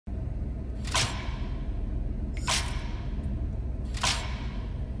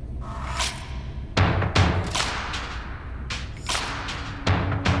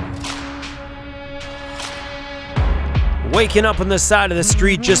Waking up on the side of the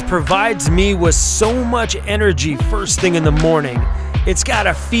street just provides me with so much energy first thing in the morning. It's got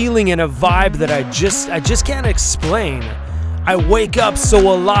a feeling and a vibe that I just can't explain. I wake up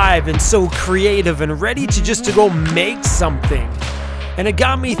so alive and so creative and ready to go make something. And it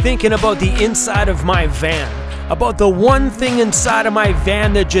got me thinking about the inside of my van, about the one thing inside of my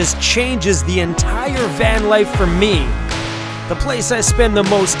van that just changes the entire van life for me. The place I spend the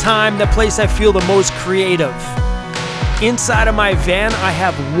most time, the place I feel the most creative. Inside of my van, I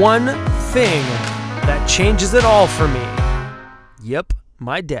have one thing that changes it all for me. Yep,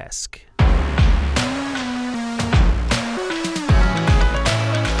 my desk.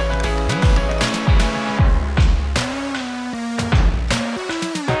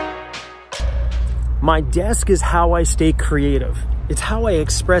 My desk is how I stay creative. It's how I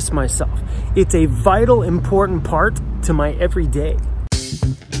express myself. It's a vital, important part to my everyday.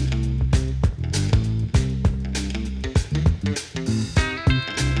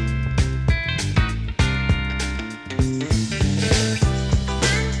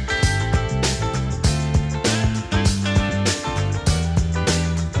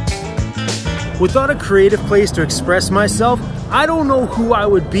 Without a creative place to express myself, I don't know who I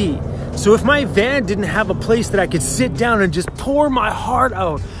would be. So if my van didn't have a place that I could sit down and just pour my heart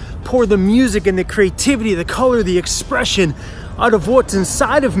out, pour the music and the creativity, the color, the expression out of what's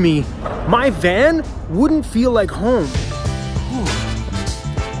inside of me, my van wouldn't feel like home.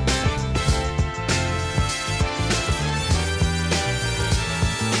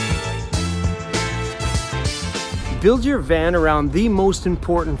 Build your van around the most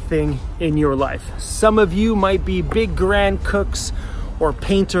important thing in your life. Some of you might be big grand cooks or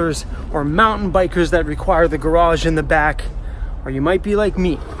painters or mountain bikers that require the garage in the back. Or you might be like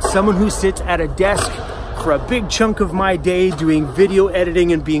me, someone who sits at a desk for a big chunk of my day doing video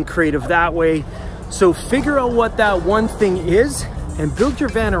editing and being creative that way. So figure out what that one thing is and build your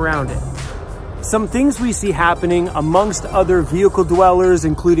van around it. Some things we see happening amongst other vehicle dwellers,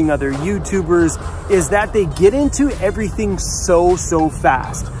 including other YouTubers, is that they get into everything so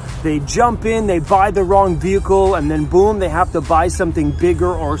fast. They jump in, they buy the wrong vehicle, and then boom, they have to buy something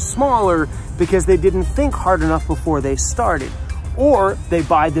bigger or smaller because they didn't think hard enough before they started. Or they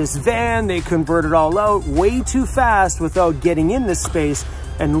buy this van, they convert it all out way too fast without getting in the space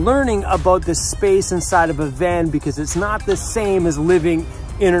and learning about the space inside of a van, because it's not the same as living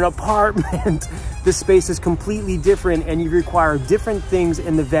in an apartment. The space is completely different and you require different things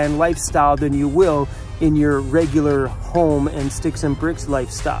in the van lifestyle than you will in your regular home and sticks and bricks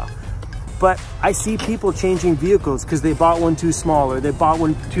lifestyle. But I see people changing vehicles because they bought one too small or they bought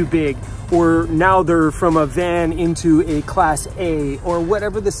one too big, or now they're from a van into a Class A, or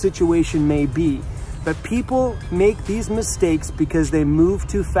whatever the situation may be. But people make these mistakes because they move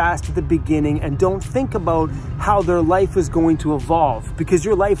too fast at the beginning and don't think about how their life is going to evolve, because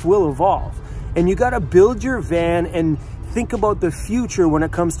your life will evolve. And you gotta build your van and think about the future when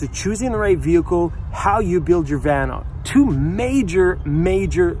it comes to choosing the right vehicle, how you build your van out. Two major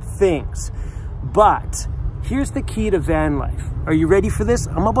things. But here's the key to van life. Are you ready for this?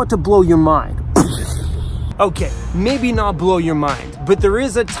 I'm about to blow your mind. Okay, maybe not blow your mind, but there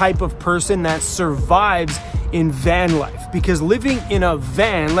is a type of person that survives in van life, because living in a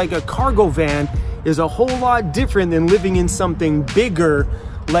van, like a cargo van, is a whole lot different than living in something bigger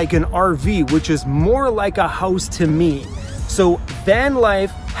like an RV, which is more like a house to me. So van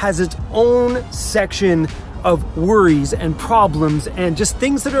life has its own section of worries and problems and just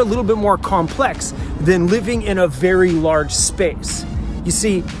things that are a little bit more complex than living in a very large space. You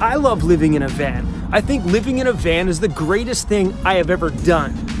see, I love living in a van. I think living in a van is the greatest thing I have ever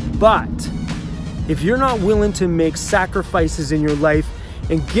done. But if you're not willing to make sacrifices in your life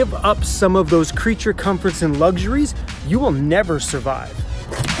and give up some of those creature comforts and luxuries, you will never survive.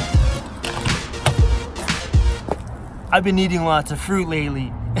 I've been eating lots of fruit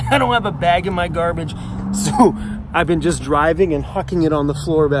lately. I don't have a bag in my garbage, so I've been just driving and hucking it on the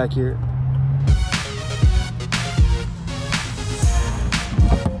floor back here.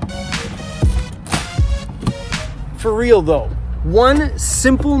 For real though, one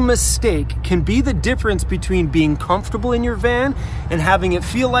simple mistake can be the difference between being comfortable in your van and having it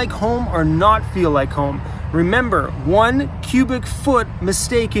feel like home or not feel like home. Remember, 1 cubic foot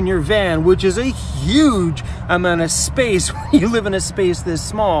mistake in your van, which is a huge amount of space when you live in a space this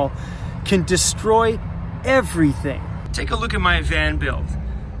small, can destroy everything. Take a look at my van build.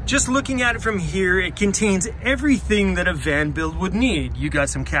 Just looking at it from here, it contains everything that a van build would need. You got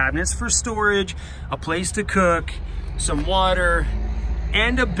some cabinets for storage, a place to cook, some water,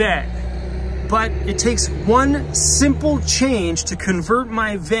 and a bed. But it takes one simple change to convert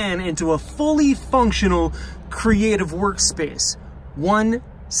my van into a fully functional creative workspace. One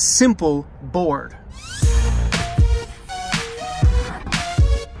simple board.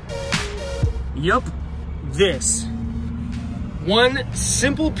 Yup, this. One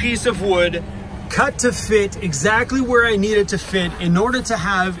simple piece of wood cut to fit exactly where I need it to fit in order to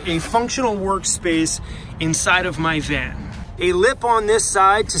have a functional workspace inside of my van. A lip on this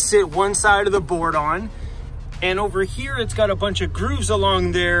side to sit one side of the board on, and over here it's got a bunch of grooves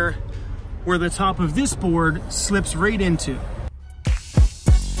along there where the top of this board slips right into.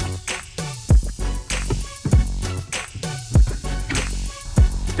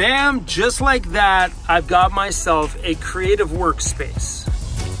 Bam, just like that, I've got myself a creative workspace.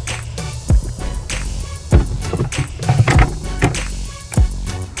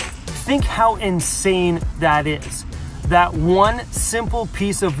 Think how insane that is. That one simple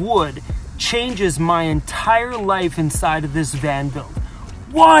piece of wood changes my entire life inside of this van build.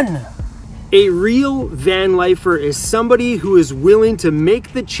 One! A real van lifer is somebody who is willing to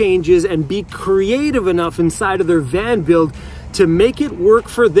make the changes and be creative enough inside of their van build to make it work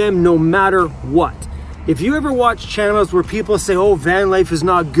for them no matter what. If you ever watch channels where people say, oh, van life is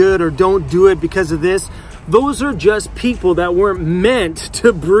not good or don't do it because of this, those are just people that weren't meant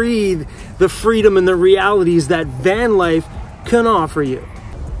to breathe the freedom and the realities that van life can offer you.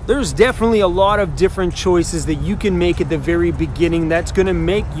 There's definitely a lot of different choices that you can make at the very beginning that's gonna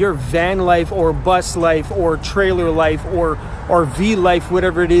make your van life or bus life or trailer life or RV life,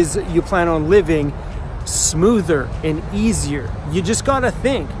 whatever it is you plan on living, smoother and easier. You just gotta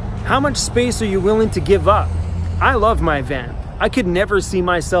think, how much space are you willing to give up? I love my van. I could never see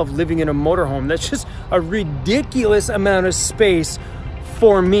myself living in a motorhome. That's just a ridiculous amount of space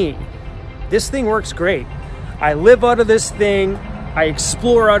for me. This thing works great. I live out of this thing, I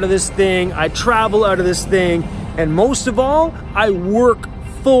explore out of this thing, I travel out of this thing, and most of all, I work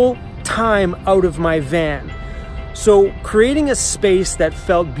full time out of my van. So creating a space that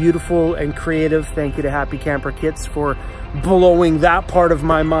felt beautiful and creative, thank you to Happy Camper Kits for blowing that part of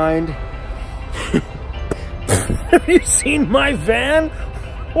my mind. Have you seen my van?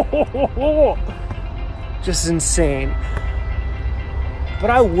 Just insane. But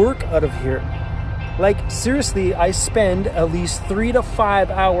I work out of here. Like, seriously, I spend at least 3 to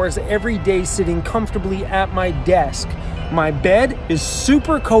 5 hours every day sitting comfortably at my desk. My bed is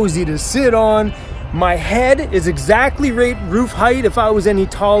super cozy to sit on. My head is exactly right roof height. If I was any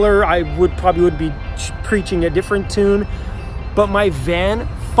taller, I probably would be preaching a different tune. But my van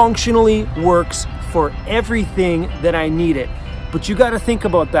functionally works for everything that I need it. But you gotta think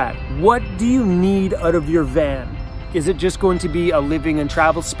about that. What do you need out of your van? Is it just going to be a living and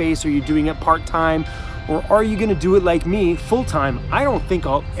travel space? Are you doing it part-time? Or are you gonna do it like me, full-time? I don't think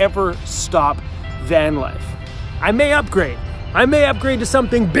I'll ever stop van life. I may upgrade. I may upgrade to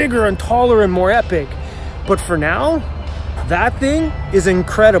something bigger and taller and more epic. But for now, that thing is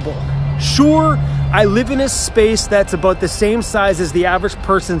incredible. Sure, I live in a space that's about the same size as the average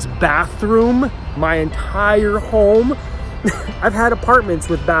person's bathroom, my entire home. I've had apartments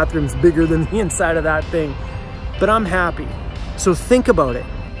with bathrooms bigger than the inside of that thing, but I'm happy. So think about it.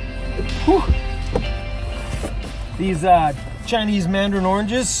 Whew. These Chinese mandarin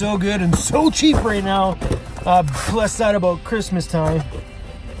oranges, so good and so cheap right now. Plus that about Christmas time.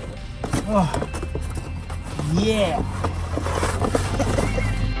 Oh, yeah.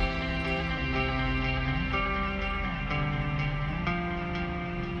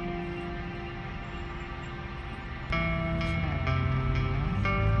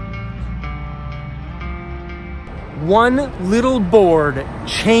 One little board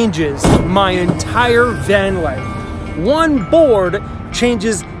changes my entire van life. One board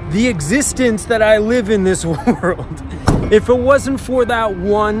changes the existence that I live in this world. If it wasn't for that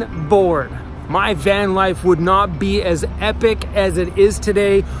one board, my van life would not be as epic as it is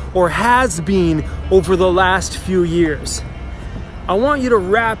today or has been over the last few years. I want you to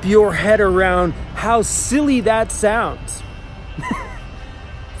wrap your head around how silly that sounds.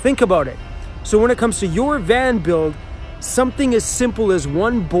 Think about it. So when it comes to your van build, something as simple as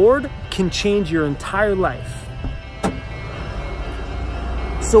one board can change your entire life.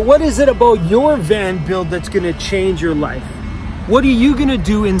 So what is it about your van build that's gonna change your life? What are you gonna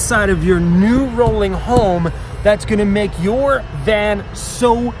do inside of your new rolling home that's gonna make your van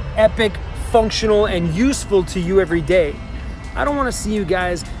so epic, functional, and useful to you every day? I don't wanna see you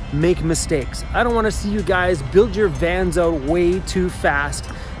guys make mistakes. I don't wanna see you guys build your vans out way too fast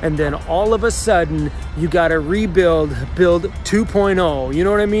and then all of a sudden you gotta build 2.0, you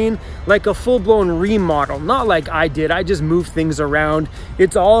know what I mean? Like a full-blown remodel, not like I did. I just moved things around.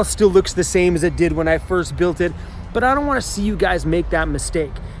 It all still looks the same as it did when I first built it, But I don't want to see you guys make that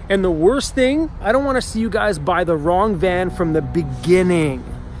mistake. And the worst thing, I don't want to see you guys buy the wrong van from the beginning.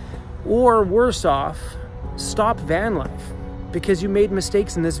 Or worse off, stop van life because you made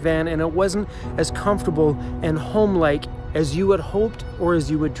mistakes in this van and it wasn't as comfortable and home-like as you had hoped or as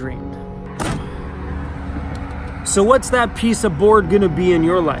you had dreamed. So what's that piece of board gonna be in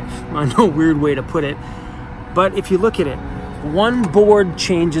your life? I know, weird way to put it, but if you look at it, one board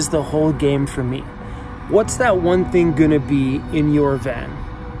changes the whole game for me. What's that one thing gonna be in your van?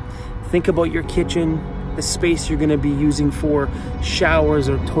 Think about your kitchen, the space you're gonna be using for showers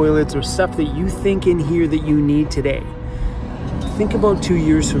or toilets or stuff that you think in here that you need today. Think about 2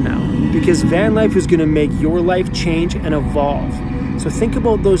 years from now, because van life is gonna make your life change and evolve. So think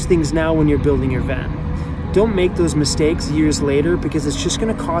about those things now when you're building your van. Don't make those mistakes years later because it's just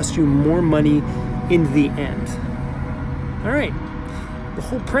gonna cost you more money in the end. All right. The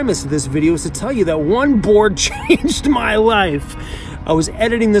whole premise of this video is to tell you that one board changed my life. I was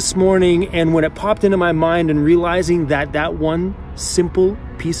editing this morning and when it popped into my mind and realizing that that one simple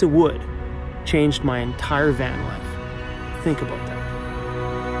piece of wood changed my entire van life. Think about that.